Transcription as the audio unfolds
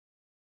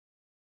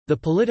The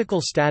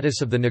political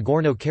status of the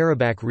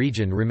Nagorno-Karabakh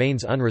region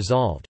remains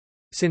unresolved.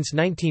 Since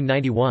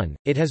 1991,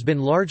 it has been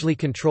largely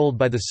controlled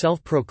by the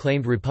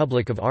self-proclaimed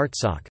Republic of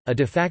Artsakh, a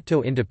de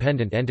facto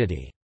independent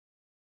entity.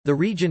 The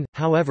region,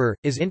 however,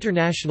 is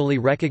internationally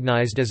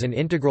recognized as an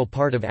integral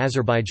part of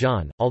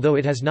Azerbaijan, although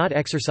it has not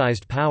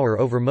exercised power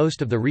over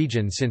most of the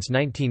region since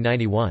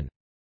 1991.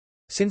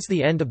 Since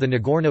the end of the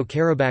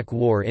Nagorno-Karabakh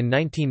War in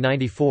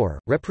 1994,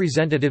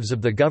 representatives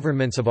of the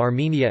governments of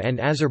Armenia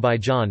and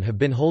Azerbaijan have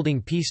been holding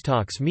peace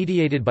talks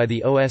mediated by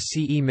the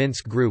OSCE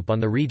Minsk Group on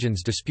the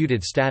region's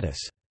disputed status.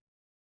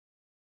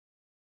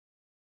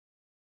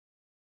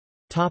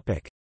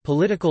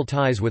 Political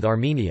ties with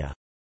Armenia.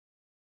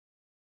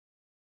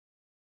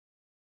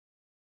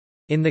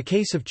 In the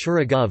case of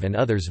Churagov and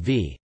others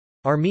v.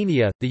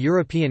 Armenia, the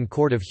European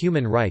Court of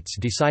Human Rights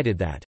decided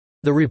that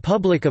the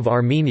Republic of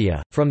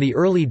Armenia, from the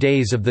early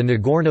days of the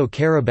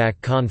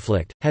Nagorno-Karabakh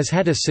conflict, has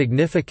had a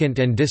significant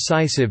and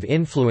decisive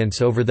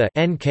influence over the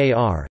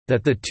NKR,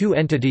 that the two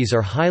entities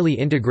are highly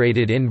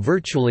integrated in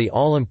virtually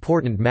all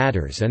important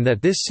matters and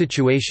that this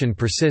situation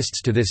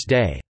persists to this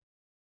day.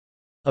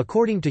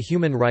 According to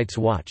Human Rights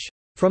Watch,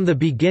 from the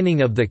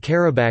beginning of the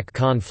Karabakh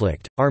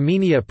conflict,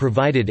 Armenia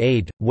provided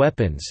aid,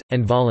 weapons,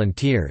 and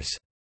volunteers.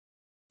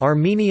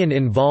 Armenian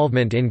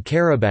involvement in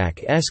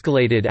Karabakh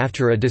escalated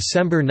after a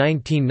December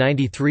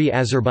 1993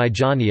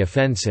 Azerbaijani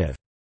offensive.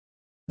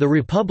 The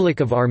Republic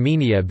of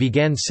Armenia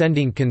began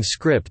sending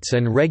conscripts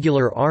and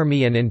regular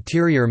army and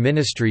interior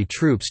ministry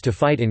troops to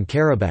fight in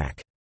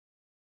Karabakh.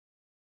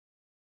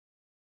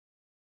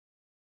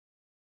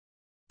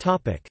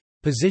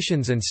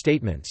 Positions and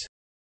statements.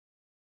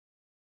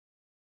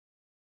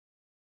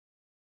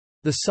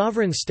 The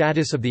sovereign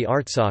status of the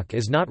Artsakh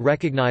is not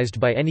recognized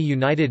by any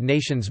United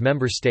Nations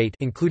member state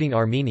including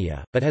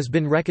Armenia, but has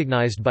been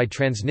recognized by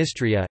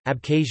Transnistria,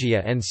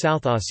 Abkhazia and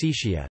South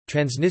Ossetia.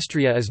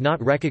 Transnistria is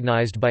not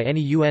recognized by any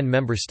UN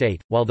member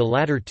state, while the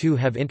latter two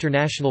have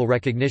international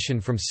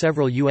recognition from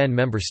several UN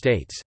member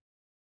states.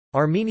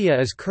 Armenia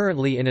is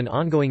currently in an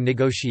ongoing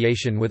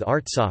negotiation with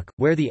Artsakh,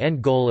 where the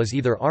end goal is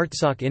either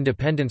Artsakh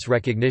independence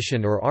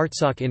recognition or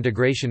Artsakh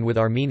integration with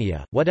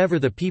Armenia, whatever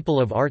the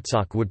people of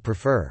Artsakh would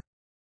prefer.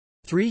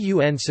 3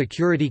 UN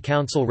Security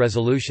Council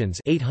resolutions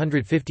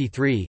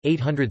 853,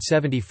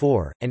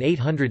 874, and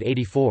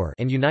 884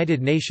 and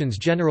United Nations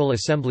General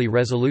Assembly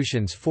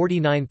resolutions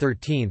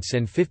 49/13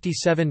 and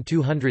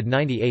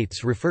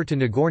 57/298 refer to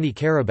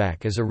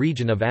Nagorno-Karabakh as a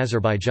region of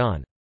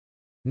Azerbaijan.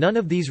 None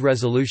of these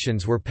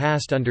resolutions were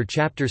passed under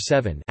Chapter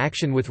 7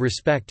 Action with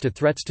respect to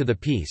threats to the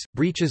peace,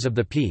 breaches of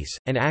the peace,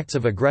 and acts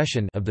of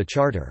aggression of the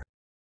Charter.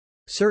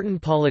 Certain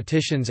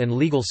politicians and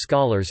legal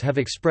scholars have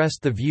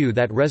expressed the view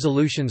that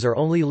resolutions are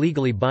only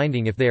legally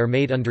binding if they are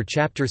made under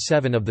Chapter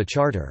 7 of the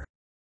Charter.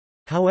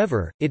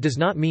 However, it does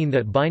not mean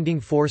that binding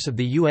force of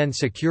the UN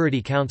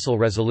Security Council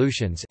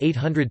resolutions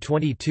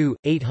 822,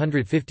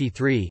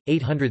 853,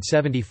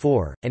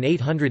 874, and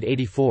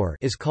 884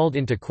 is called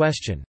into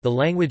question. The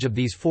language of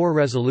these 4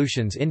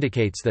 resolutions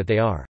indicates that they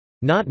are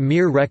not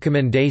mere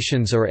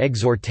recommendations or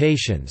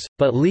exhortations,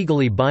 but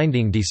legally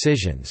binding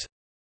decisions.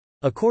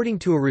 According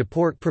to a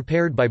report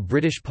prepared by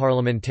British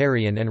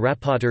parliamentarian and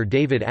rapporteur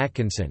David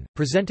Atkinson,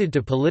 presented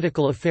to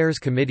Political Affairs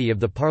Committee of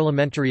the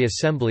Parliamentary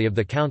Assembly of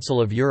the Council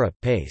of Europe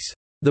 (PACE),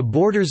 the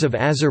borders of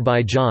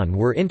Azerbaijan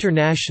were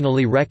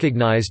internationally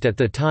recognized at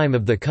the time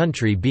of the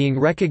country being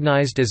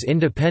recognized as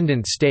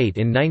independent state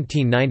in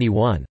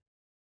 1991,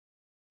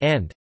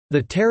 and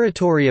the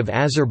territory of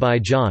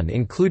Azerbaijan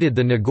included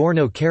the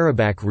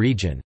Nagorno-Karabakh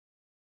region.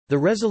 The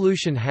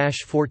resolution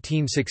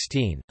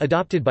 #1416,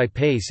 adopted by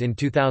PACE in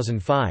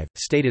 2005,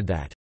 stated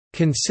that,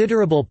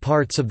 "...considerable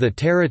parts of the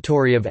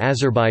territory of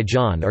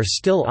Azerbaijan are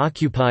still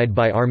occupied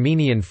by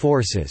Armenian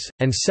forces,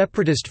 and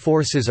separatist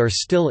forces are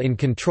still in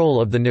control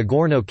of the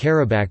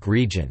Nagorno-Karabakh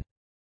region."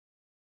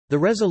 The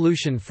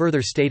resolution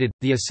further stated,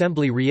 the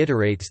Assembly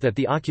reiterates that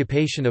the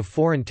occupation of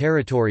foreign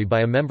territory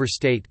by a member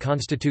state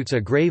constitutes a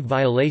grave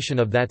violation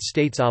of that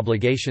state's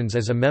obligations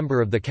as a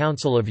member of the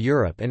Council of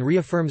Europe and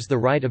reaffirms the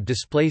right of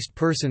displaced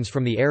persons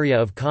from the area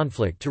of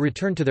conflict to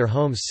return to their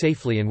homes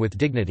safely and with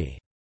dignity.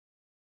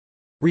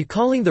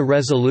 Recalling the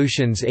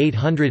resolutions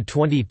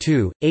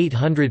 822,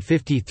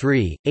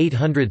 853,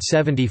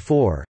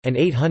 874, and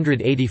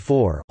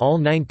 884 all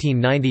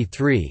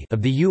 1993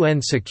 of the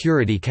UN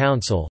Security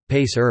Council,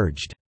 PACE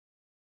urged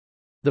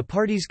the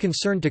parties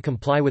concerned to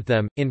comply with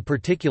them, in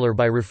particular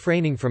by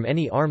refraining from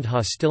any armed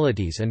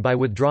hostilities and by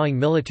withdrawing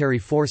military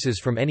forces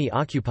from any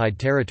occupied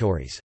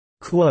territories.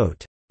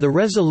 The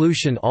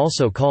resolution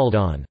also called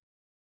on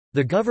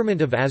the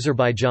government of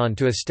Azerbaijan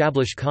to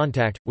establish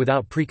contact,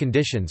 without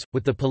preconditions,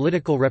 with the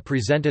political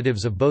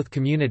representatives of both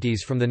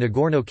communities from the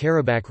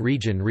Nagorno-Karabakh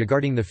region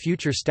regarding the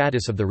future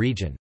status of the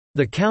region.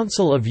 The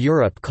Council of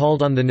Europe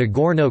called on the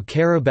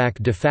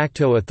Nagorno-Karabakh de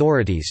facto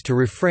authorities to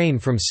refrain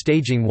from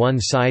staging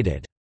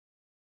one-sided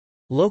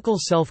local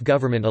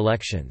self-government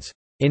elections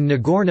in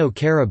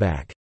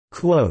Nagorno-Karabakh.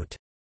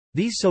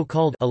 These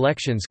so-called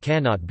elections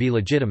cannot be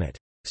legitimate.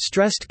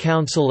 stressed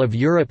Council of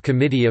Europe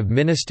Committee of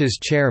Ministers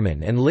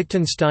Chairman and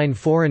Liechtenstein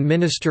Foreign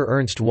Minister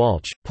Ernst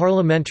Walch,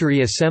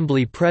 Parliamentary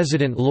Assembly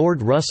President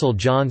Lord Russell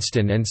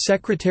Johnston and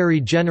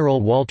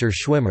Secretary-General Walter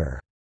Schwimmer.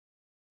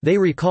 They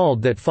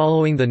recalled that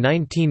following the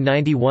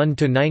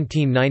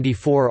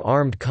 1991–1994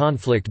 armed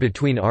conflict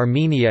between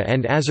Armenia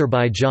and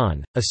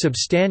Azerbaijan, a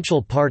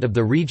substantial part of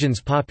the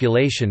region's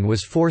population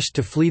was forced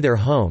to flee their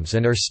homes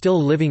and are still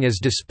living as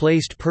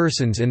displaced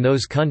persons in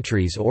those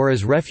countries or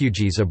as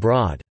refugees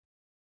abroad.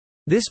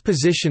 This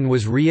position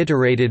was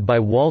reiterated by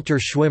Walter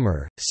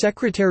Schwimmer,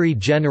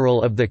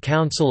 Secretary-General of the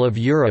Council of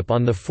Europe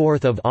on 4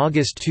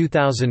 August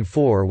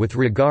 2004 with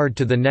regard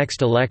to the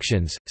next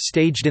elections,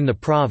 staged in the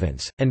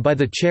province, and by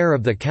the Chair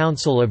of the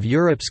Council of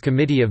Europe's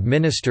Committee of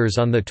Ministers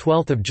on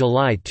 12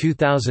 July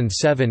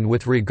 2007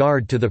 with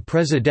regard to the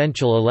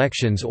presidential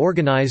elections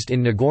organized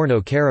in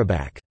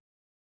Nagorno-Karabakh.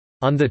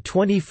 On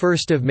 21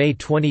 May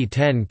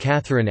 2010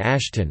 Catherine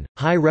Ashton,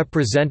 High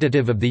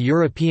Representative of the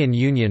European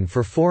Union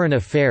for Foreign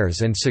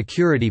Affairs and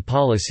Security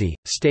Policy,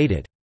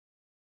 stated,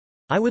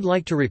 "I would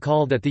like to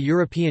recall that the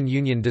European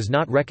Union does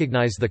not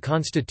recognize the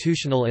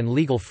constitutional and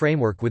legal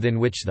framework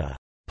within which the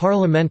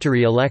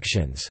parliamentary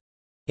elections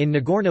in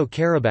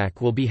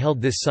Nagorno-Karabakh will be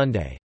held this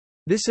Sunday.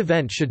 This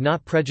event should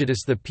not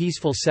prejudice the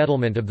peaceful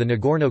settlement of the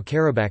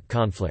Nagorno-Karabakh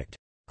conflict."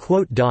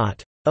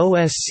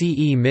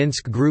 OSCE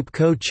Minsk Group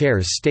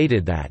co-chairs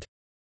stated that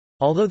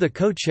although the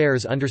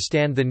co-chairs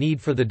understand the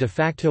need for the de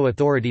facto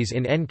authorities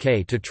in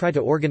NK to try to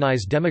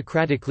organize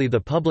democratically the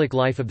public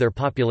life of their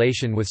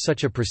population with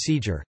such a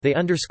procedure, they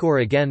underscore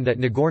again that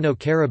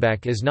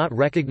Nagorno-Karabakh is not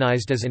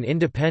recognized as an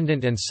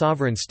independent and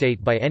sovereign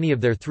state by any of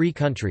their three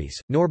countries,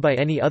 nor by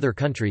any other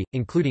country,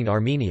 including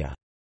Armenia.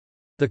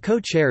 The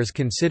co-chairs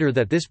consider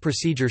that this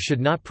procedure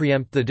should not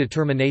preempt the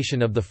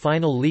determination of the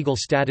final legal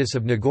status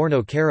of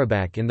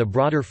Nagorno-Karabakh in the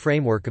broader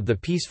framework of the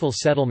peaceful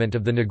settlement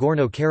of the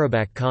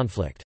Nagorno-Karabakh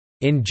conflict.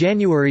 In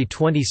January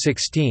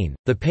 2016,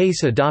 the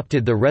PACE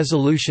adopted the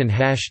resolution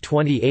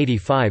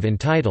 #2085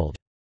 entitled,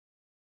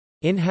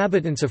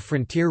 "Inhabitants of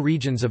frontier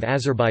regions of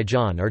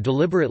Azerbaijan are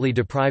deliberately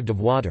deprived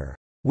of water,"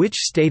 which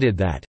stated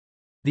that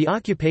the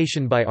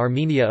occupation by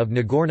Armenia of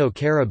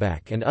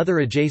Nagorno-Karabakh and other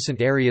adjacent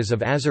areas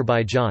of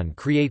Azerbaijan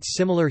creates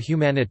similar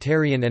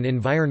humanitarian and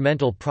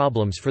environmental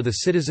problems for the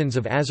citizens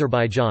of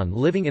Azerbaijan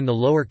living in the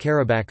Lower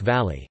Karabakh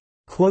Valley.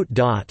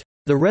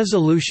 The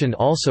resolution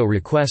also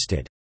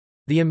requested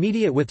the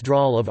immediate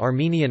withdrawal of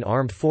Armenian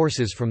armed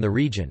forces from the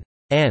region,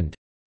 and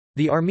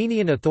the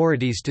Armenian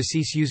authorities to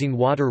cease using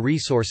water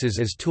resources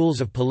as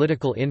tools of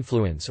political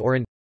influence or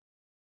an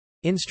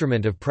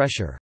instrument of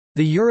pressure.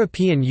 The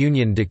European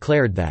Union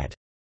declared that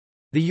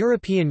the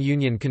European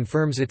Union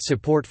confirms its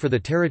support for the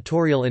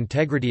territorial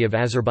integrity of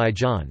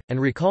Azerbaijan, and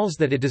recalls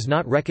that it does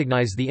not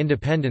recognize the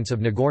independence of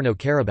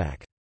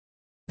Nagorno-Karabakh.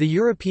 The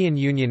European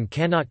Union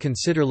cannot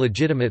consider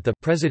legitimate the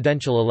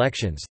presidential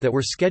elections that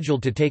were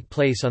scheduled to take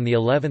place on the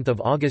 11th of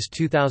August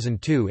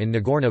 2002 in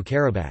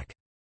Nagorno-Karabakh.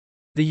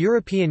 The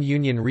European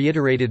Union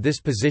reiterated this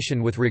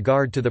position with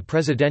regard to the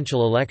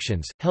presidential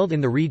elections held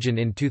in the region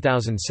in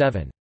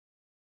 2007.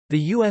 The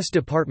U.S.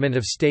 Department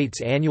of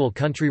State's annual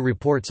Country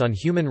Reports on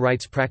Human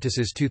Rights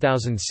Practices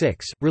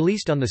 2006,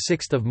 released on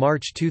 6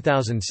 March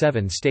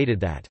 2007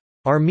 stated that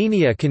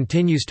Armenia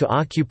continues to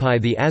occupy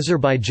the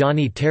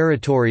Azerbaijani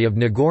territory of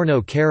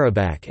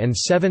Nagorno-Karabakh and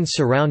 7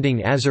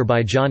 surrounding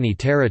Azerbaijani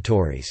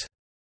territories.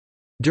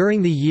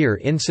 During the year,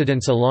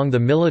 incidents along the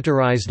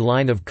militarized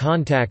line of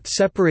contact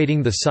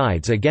separating the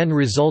sides again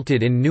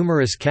resulted in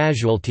numerous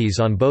casualties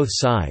on both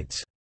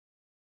sides.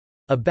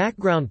 A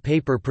background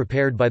paper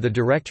prepared by the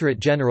Directorate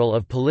General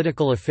of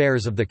Political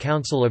Affairs of the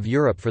Council of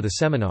Europe for the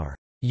seminar,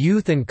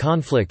 Youth and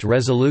Conflict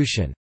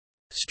Resolution,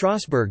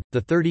 Strasbourg,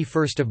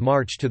 31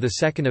 March to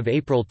 2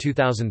 April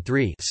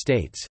 2003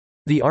 states,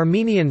 "The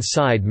Armenian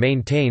side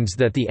maintains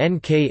that the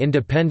NK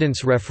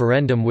independence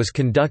referendum was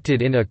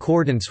conducted in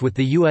accordance with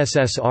the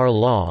USSR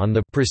law on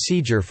the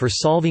procedure for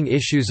solving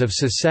issues of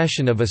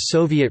secession of a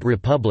Soviet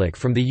republic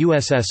from the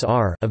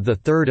USSR of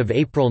 3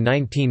 April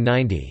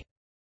 1990.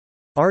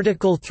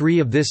 Article 3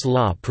 of this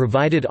law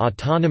provided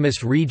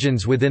autonomous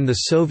regions within the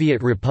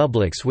Soviet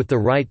republics with the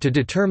right to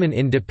determine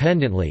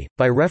independently,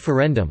 by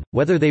referendum,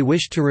 whether they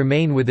wished to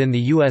remain within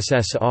the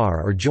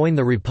USSR or join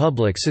the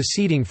republic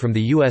seceding from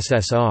the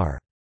USSR.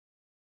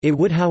 It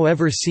would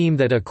however seem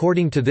that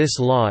according to this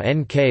law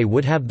NK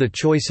would have the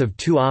choice of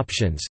two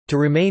options, to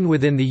remain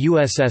within the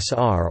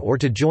USSR or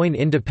to join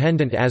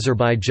independent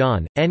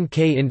Azerbaijan.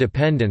 NK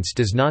independence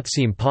does not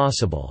seem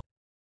possible."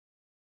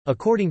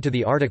 According to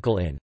the article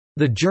in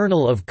The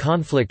Journal of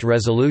Conflict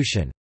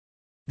Resolution,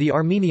 the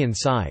Armenian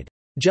side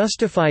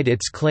justified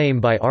its claim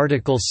by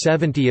Article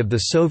 70 of the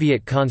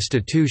Soviet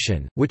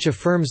Constitution, which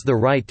affirms the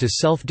right to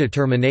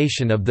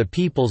self-determination of the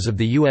peoples of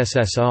the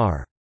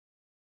USSR.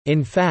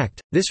 In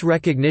fact, this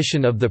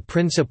recognition of the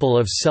principle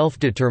of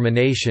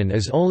self-determination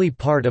is only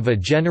part of a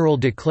general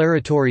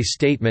declaratory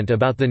statement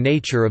about the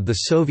nature of the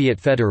Soviet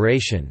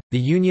Federation. The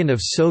Union of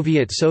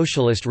Soviet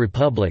Socialist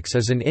Republics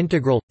is an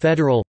integral,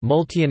 federal,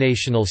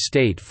 multinational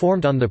state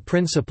formed on the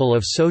principle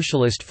of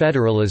socialist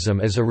federalism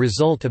as a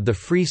result of the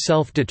free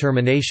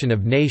self-determination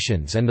of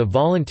nations and the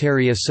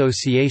voluntary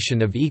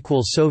association of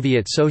equal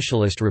Soviet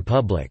Socialist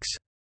republics.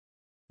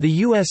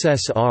 The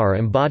USSR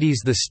embodies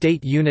the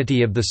state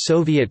unity of the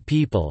Soviet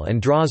people and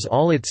draws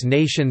all its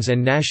nations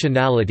and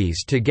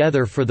nationalities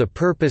together for the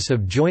purpose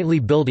of jointly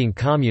building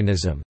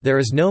communism. There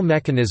is no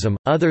mechanism,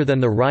 other than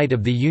the right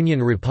of the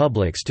Union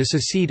republics to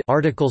secede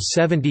Article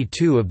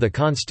 72 of the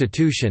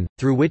Constitution,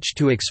 through which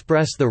to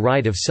express the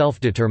right of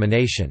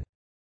self-determination.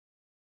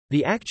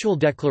 The actual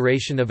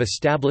declaration of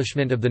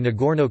establishment of the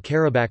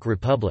Nagorno-Karabakh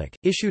Republic,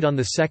 issued on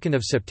 2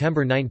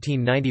 September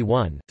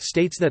 1991,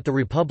 states that the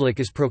republic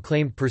is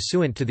proclaimed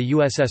pursuant to the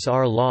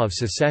USSR Law of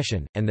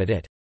Secession, and that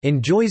it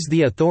enjoys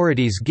the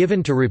authorities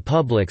given to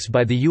republics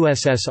by the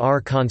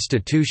USSR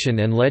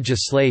Constitution and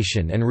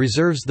legislation and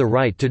reserves the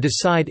right to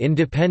decide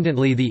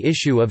independently the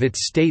issue of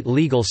its state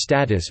legal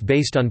status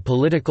based on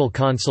political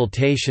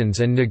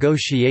consultations and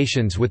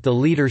negotiations with the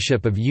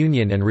leadership of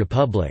Union and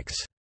republics.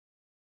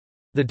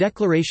 The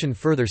declaration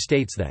further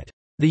states that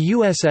the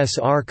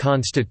USSR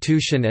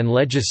Constitution and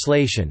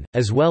legislation,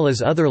 as well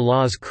as other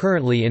laws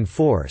currently in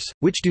force,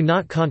 which do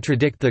not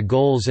contradict the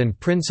goals and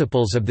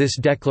principles of this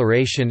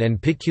declaration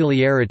and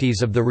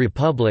peculiarities of the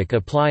Republic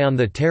apply on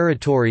the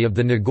territory of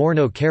the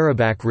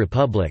Nagorno-Karabakh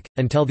Republic,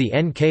 until the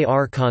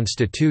NKR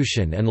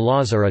Constitution and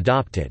laws are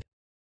adopted.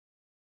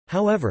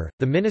 However,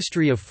 the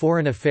Ministry of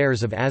Foreign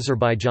Affairs of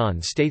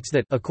Azerbaijan states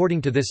that,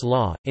 according to this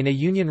law, in a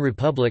union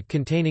republic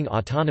containing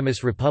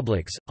autonomous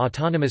republics,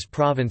 autonomous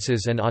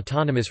provinces and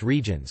autonomous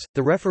regions,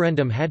 the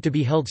referendum had to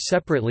be held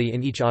separately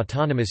in each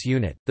autonomous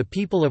unit, the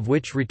people of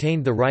which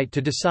retained the right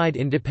to decide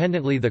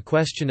independently the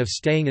question of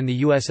staying in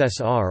the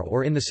USSR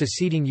or in the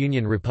seceding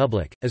Union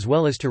Republic, as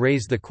well as to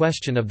raise the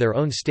question of their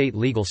own state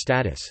legal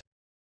status.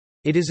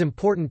 It is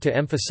important to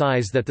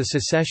emphasize that the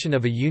secession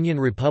of a Union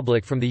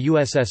Republic from the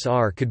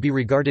USSR could be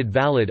regarded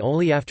valid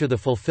only after the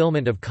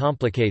fulfillment of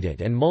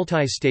complicated and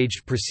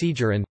multi-staged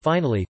procedure and,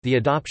 finally, the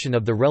adoption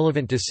of the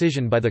relevant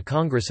decision by the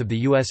Congress of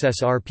the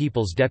USSR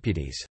People's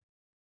Deputies.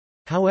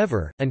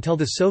 However, until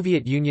the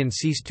Soviet Union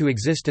ceased to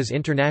exist as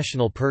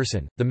international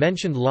person, the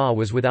mentioned law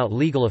was without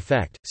legal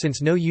effect,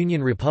 since no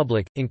Union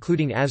Republic,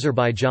 including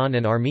Azerbaijan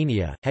and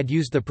Armenia, had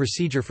used the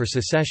procedure for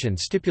secession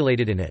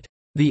stipulated in it.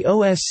 The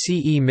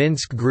OSCE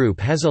Minsk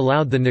Group has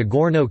allowed the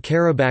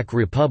Nagorno-Karabakh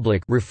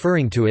Republic,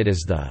 referring to it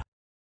as the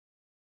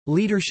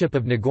leadership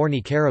of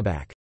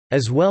Nagorno-Karabakh,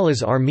 as well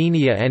as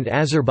Armenia and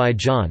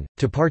Azerbaijan,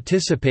 to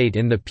participate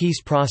in the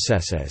peace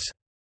process as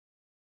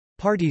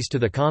parties to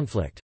the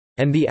conflict,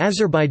 and the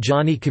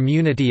Azerbaijani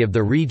community of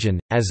the region,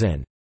 as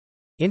an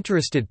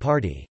interested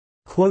party.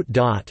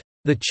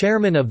 The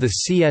chairman of the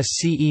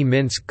CSCE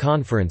Minsk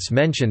conference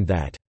mentioned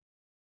that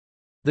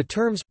the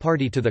terms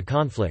party to the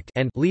conflict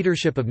and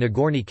leadership of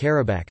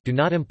Nagorno-Karabakh do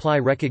not imply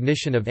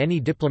recognition of any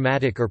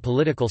diplomatic or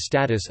political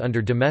status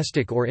under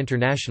domestic or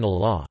international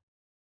law.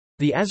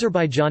 The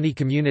Azerbaijani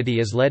community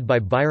is led by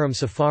Bayram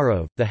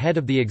Safarov, the head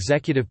of the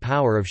executive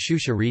power of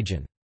Shusha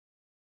region.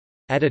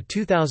 At a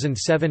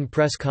 2007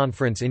 press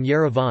conference in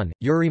Yerevan,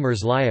 Yuri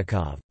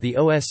Mirzlyakov, the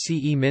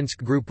OSCE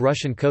Minsk Group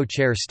Russian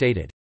co-chair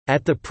stated,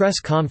 "At the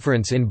press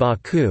conference in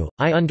Baku,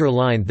 I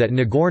underlined that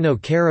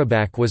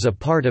Nagorno-Karabakh was a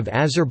part of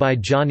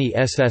Azerbaijani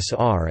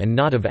SSR and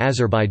not of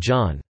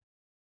Azerbaijan.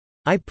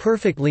 I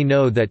perfectly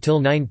know that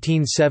till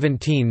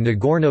 1917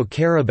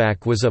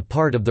 Nagorno-Karabakh was a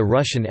part of the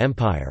Russian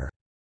Empire.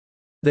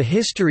 The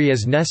history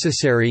is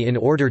necessary in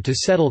order to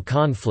settle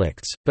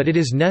conflicts, but it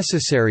is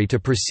necessary to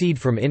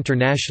proceed from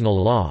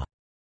international law."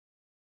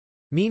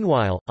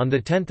 Meanwhile, on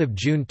 10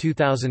 June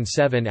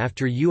 2007,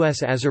 after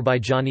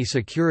U.S.-Azerbaijani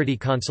security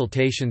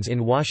consultations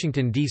in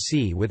Washington,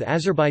 D.C. with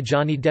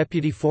Azerbaijani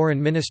Deputy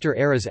Foreign Minister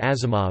Araz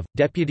Azimov,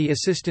 Deputy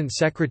Assistant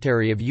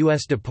Secretary of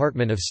U.S.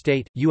 Department of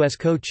State, U.S.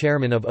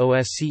 co-chairman of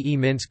OSCE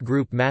Minsk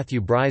Group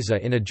Matthew Bryza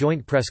in a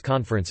joint press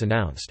conference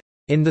announced,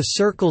 "In the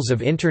circles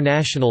of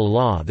international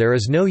law there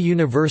is no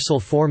universal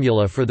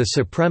formula for the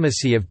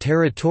supremacy of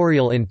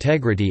territorial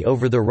integrity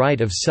over the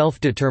right of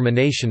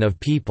self-determination of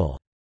people."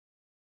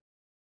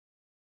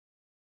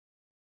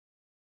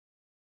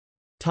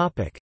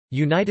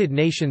 United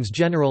Nations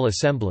General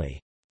Assembly.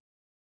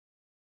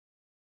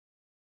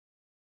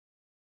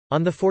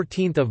 On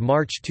 14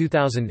 March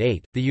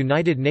 2008, the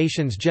United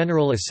Nations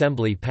General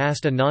Assembly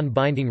passed a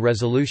non-binding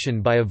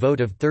resolution by a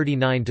vote of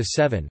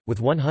 39-7,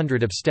 with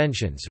 100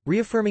 abstentions,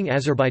 reaffirming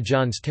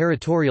Azerbaijan's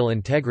territorial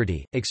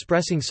integrity,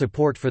 expressing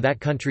support for that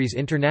country's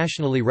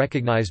internationally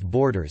recognized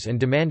borders and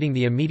demanding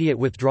the immediate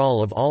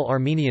withdrawal of all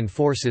Armenian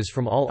forces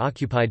from all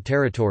occupied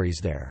territories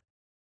there.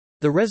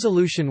 The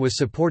resolution was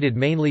supported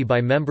mainly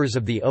by members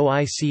of the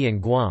OIC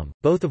and Guam,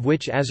 both of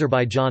which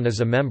Azerbaijan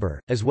is a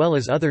member, as well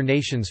as other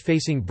nations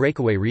facing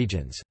breakaway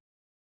regions.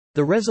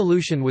 The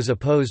resolution was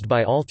opposed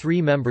by all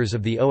three members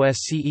of the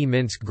OSCE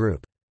Minsk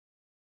Group.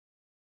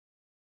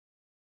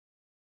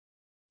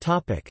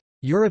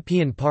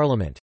 European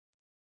Parliament.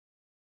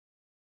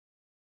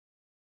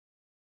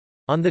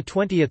 On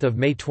 20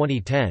 May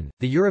 2010,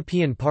 the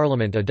European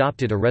Parliament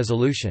adopted a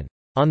resolution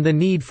on the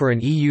need for an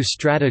EU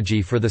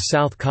strategy for the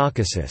South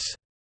Caucasus,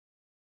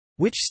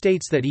 which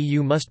states that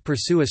EU must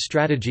pursue a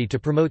strategy to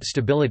promote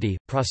stability,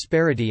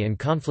 prosperity and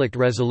conflict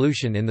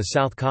resolution in the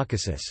South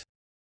Caucasus.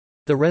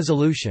 The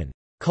resolution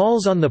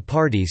calls on the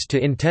parties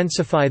to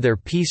intensify their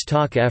peace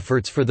talk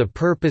efforts for the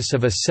purpose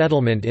of a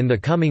settlement in the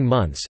coming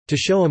months, to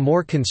show a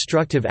more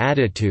constructive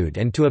attitude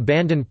and to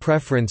abandon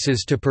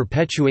preferences to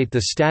perpetuate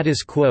the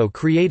status quo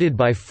created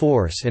by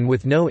force and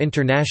with no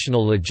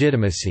international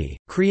legitimacy,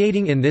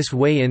 creating in this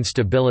way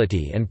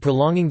instability and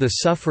prolonging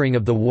the suffering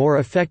of the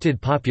war-affected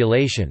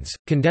populations,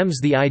 condemns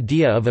the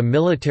idea of a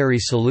military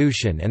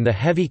solution and the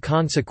heavy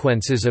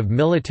consequences of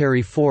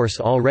military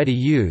force already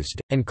used,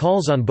 and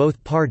calls on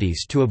both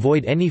parties to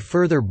avoid any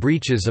further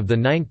breaches of the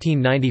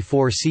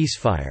 1994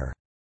 ceasefire.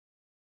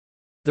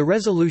 The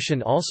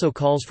resolution also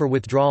calls for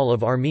withdrawal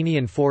of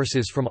Armenian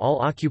forces from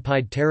all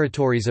occupied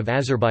territories of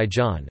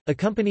Azerbaijan,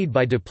 accompanied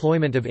by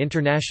deployment of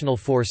international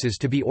forces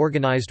to be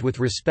organized with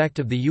respect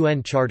of the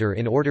UN Charter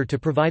in order to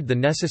provide the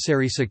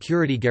necessary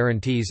security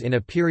guarantees in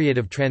a period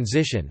of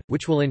transition,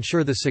 which will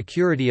ensure the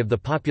security of the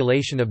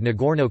population of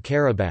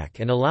Nagorno-Karabakh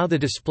and allow the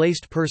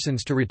displaced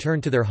persons to return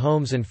to their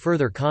homes and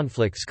further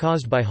conflicts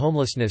caused by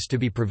homelessness to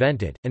be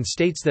prevented, and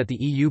states that the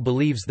EU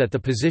believes that the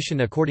position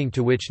according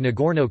to which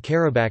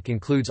Nagorno-Karabakh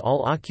includes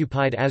all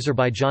occupied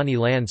Azerbaijani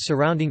lands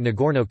surrounding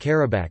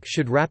Nagorno-Karabakh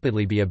should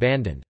rapidly be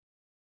abandoned.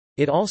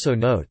 It also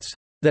notes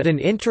that an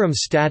interim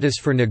status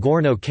for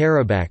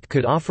Nagorno-Karabakh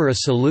could offer a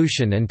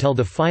solution until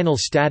the final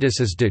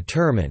status is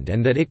determined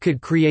and that it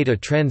could create a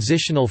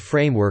transitional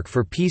framework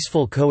for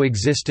peaceful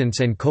coexistence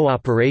and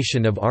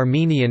cooperation of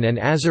Armenian and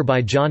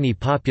Azerbaijani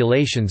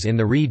populations in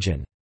the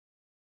region.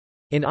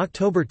 In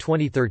October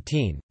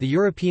 2013, the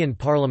European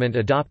Parliament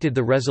adopted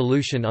the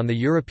resolution on the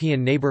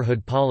European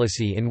Neighbourhood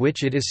Policy in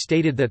which it is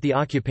stated that the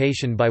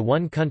occupation by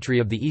one country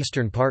of the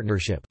Eastern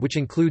Partnership, which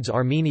includes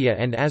Armenia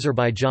and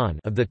Azerbaijan,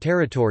 of the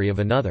territory of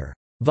another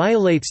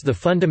violates the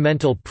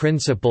fundamental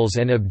principles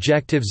and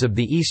objectives of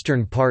the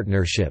Eastern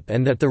Partnership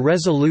and that the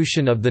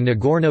resolution of the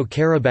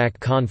Nagorno-Karabakh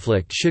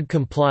conflict should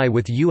comply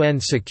with UN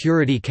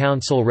Security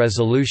Council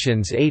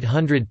Resolutions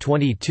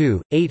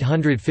 822,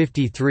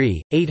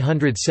 853,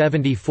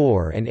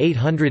 874 and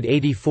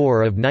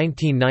 884 of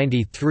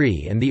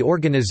 1993 and the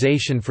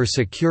Organization for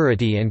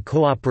Security and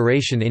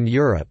Cooperation in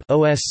Europe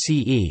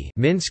 (OSCE)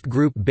 Minsk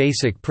Group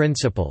Basic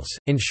Principles,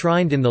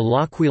 enshrined in the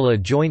L'Aquila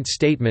Joint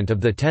Statement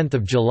of 10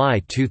 July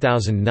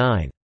 2009.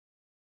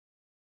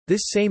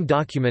 This same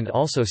document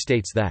also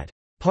states that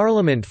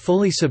Parliament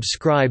fully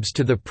subscribes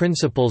to the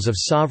principles of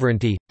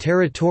sovereignty,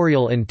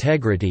 territorial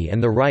integrity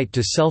and the right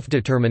to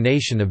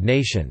self-determination of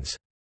nations.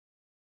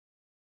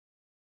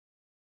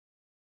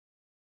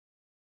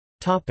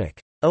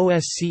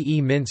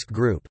 OSCE Minsk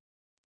Group.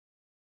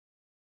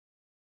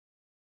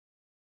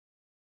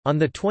 On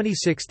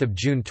 26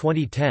 June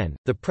 2010,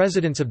 the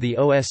presidents of the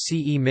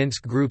OSCE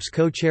Minsk Group's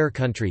co-chair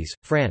countries,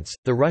 France,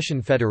 the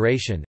Russian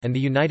Federation, and the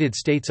United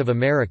States of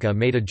America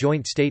made a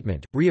joint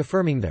statement,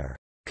 reaffirming their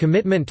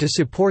commitment to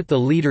support the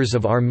leaders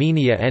of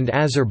Armenia and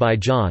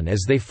Azerbaijan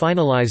as they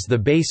finalize the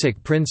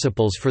basic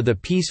principles for the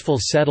peaceful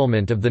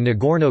settlement of the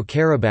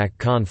Nagorno-Karabakh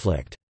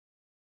conflict.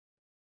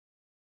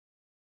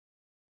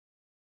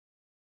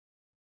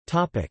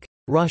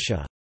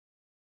 Russia.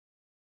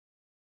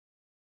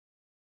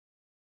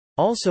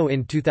 Also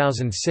in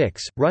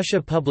 2006,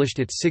 Russia published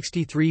its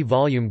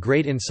 63-volume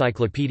Great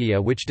Encyclopedia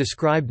which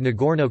described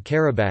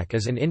Nagorno-Karabakh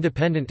as an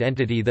independent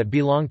entity that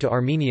belonged to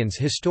Armenians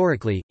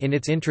historically, in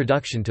its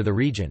introduction to the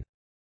region.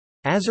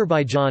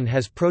 Azerbaijan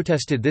has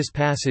protested this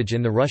passage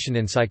in the Russian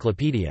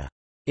encyclopedia.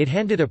 It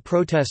handed a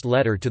protest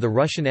letter to the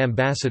Russian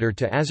ambassador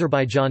to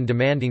Azerbaijan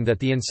demanding that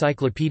the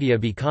encyclopedia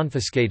be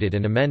confiscated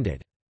and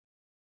amended.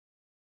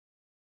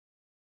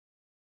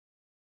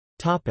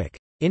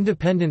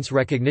 Independence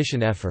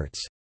recognition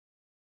efforts.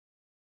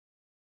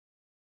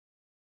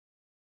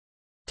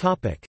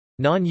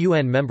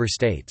 Non-UN member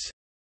states.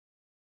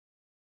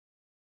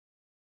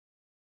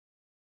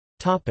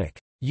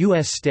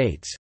 U.S.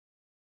 states.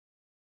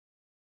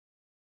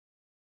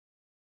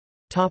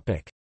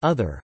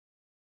 Other.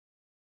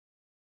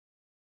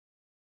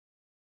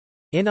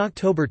 In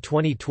October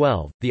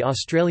 2012, the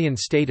Australian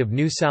state of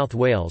New South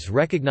Wales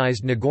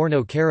recognised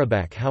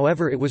Nagorno-Karabakh.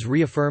 However, it was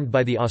reaffirmed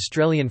by the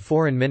Australian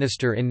Foreign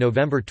Minister in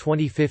November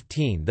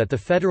 2015 that the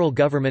federal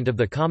government of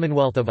the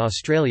Commonwealth of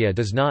Australia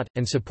does not,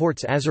 and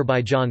supports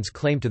Azerbaijan's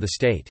claim to the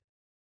state.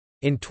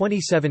 In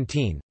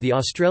 2017, the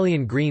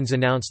Australian Greens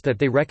announced that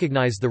they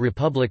recognise the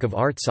Republic of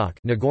Artsakh,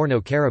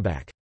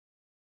 Nagorno-Karabakh.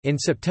 In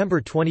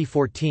September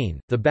 2014,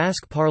 the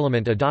Basque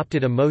Parliament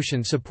adopted a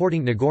motion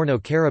supporting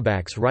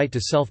Nagorno-Karabakh's right to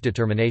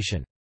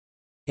self-determination.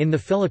 In the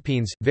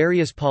Philippines,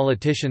 various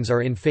politicians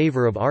are in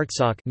favor of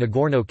Artsakh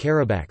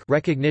Nagorno-Karabakh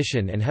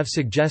recognition and have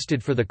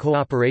suggested for the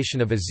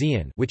cooperation of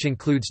ASEAN, which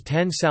includes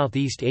 10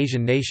 Southeast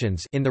Asian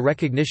nations, in the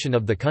recognition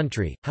of the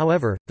country.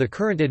 However, the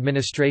current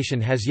administration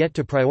has yet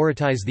to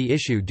prioritize the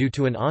issue due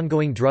to an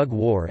ongoing drug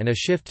war and a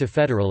shift to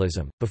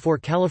federalism. Before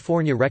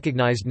California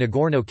recognized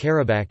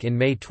Nagorno-Karabakh in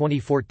May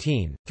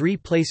 2014, 3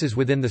 places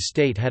within the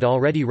state had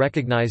already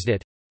recognized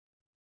it: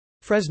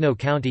 Fresno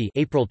County,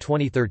 April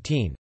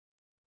 2013;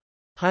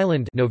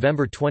 Highland,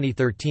 November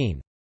 2013;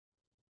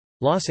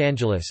 Los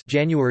Angeles,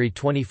 January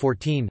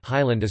 2014.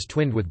 Highland is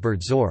twinned with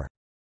Birdzor.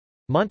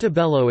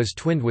 Montebello is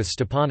twinned with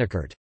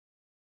Stepanakert.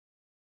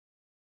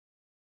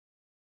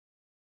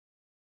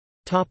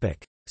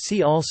 Topic.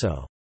 See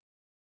also: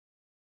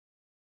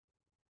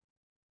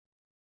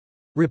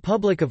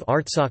 Republic of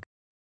Artsakh,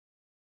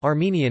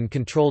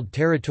 Armenian-controlled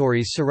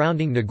territories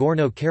surrounding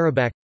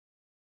Nagorno-Karabakh,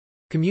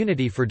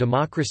 Community for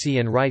Democracy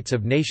and Rights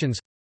of Nations,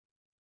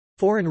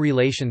 Foreign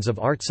relations of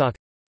Artsakh,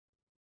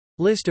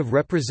 List of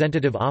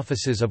representative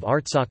offices of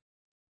Artsakh,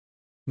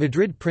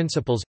 Madrid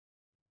Principles,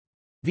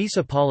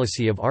 Visa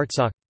policy of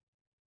Artsakh.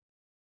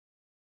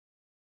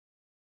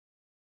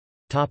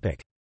 Topic.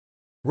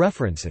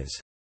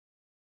 References.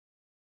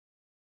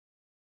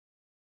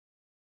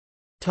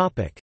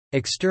 Topic.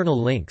 External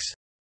links.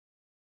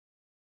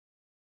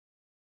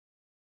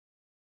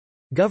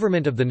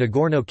 Government of the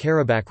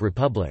Nagorno-Karabakh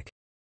Republic